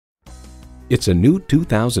It's a new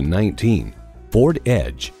 2019 Ford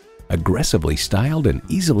Edge. Aggressively styled and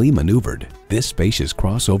easily maneuvered, this spacious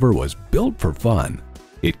crossover was built for fun.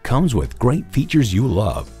 It comes with great features you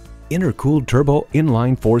love: intercooled turbo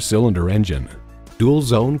inline 4-cylinder engine, dual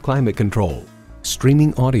zone climate control,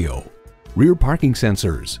 streaming audio, rear parking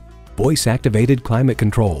sensors, voice activated climate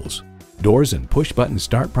controls, doors and push button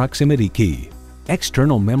start proximity key,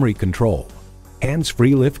 external memory control,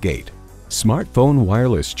 hands-free liftgate, smartphone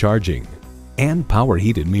wireless charging, and power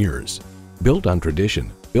heated mirrors. Built on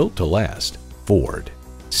tradition, built to last. Ford.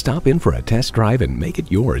 Stop in for a test drive and make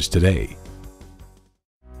it yours today.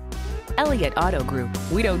 Elliott Auto Group.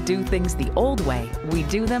 We don't do things the old way, we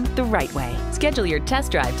do them the right way. Schedule your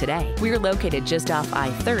test drive today. We're located just off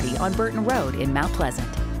I-30 on Burton Road in Mount Pleasant.